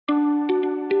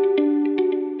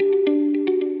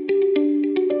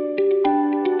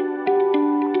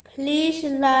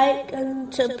like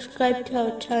and subscribe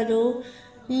to our channel.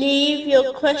 Leave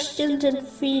your questions and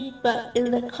feedback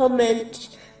in the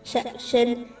comments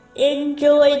section.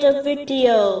 Enjoy the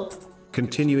video.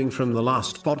 Continuing from the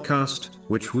last podcast,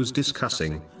 which was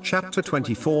discussing chapter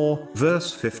 24,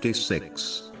 verse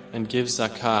 56. And give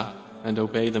zakah and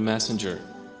obey the messenger,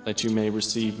 that you may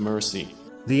receive mercy.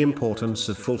 The importance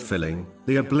of fulfilling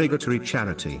the obligatory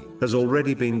charity has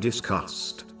already been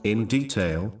discussed in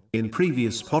detail in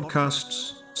previous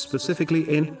podcasts, specifically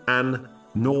in An,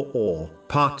 Nor, or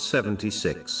Part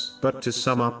 76. But to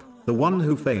sum up, the one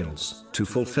who fails to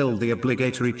fulfill the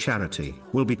obligatory charity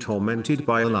will be tormented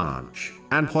by a large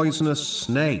and poisonous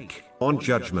snake on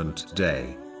Judgment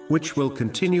Day, which will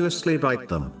continuously bite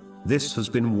them. This has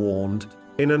been warned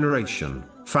in a narration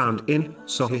found in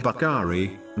Sahih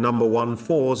Bukhari, number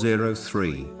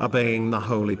 1403. Obeying the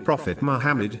Holy Prophet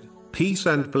Muhammad, peace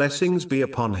and blessings be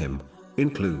upon him,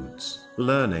 includes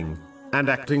learning and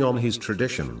acting on his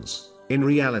traditions. In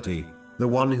reality, the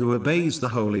one who obeys the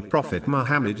Holy Prophet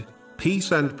Muhammad,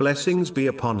 peace and blessings be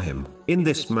upon him, in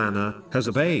this manner, has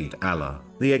obeyed Allah,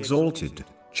 the Exalted.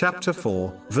 Chapter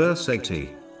 4, verse 80.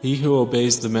 He who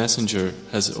obeys the messenger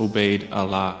has obeyed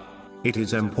Allah. It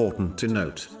is important to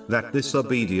note that this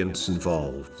obedience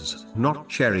involves not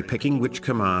cherry-picking which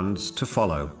commands to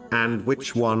follow, and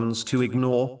which ones to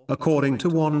ignore, according to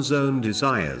one's own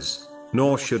desires.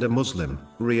 Nor should a Muslim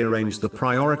rearrange the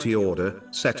priority order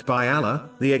set by Allah,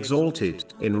 the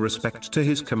Exalted, in respect to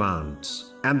his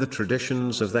commands, and the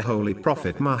traditions of the Holy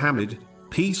Prophet Muhammad,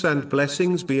 peace and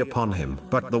blessings be upon him.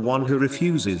 But the one who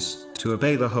refuses to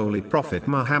obey the Holy Prophet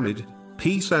Muhammad,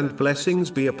 peace and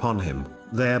blessings be upon him,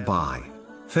 thereby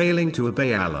failing to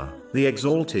obey Allah, the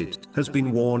Exalted, has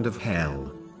been warned of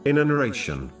hell. In a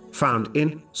narration found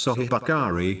in Sahih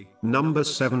Bukhari, number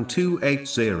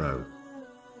 7280.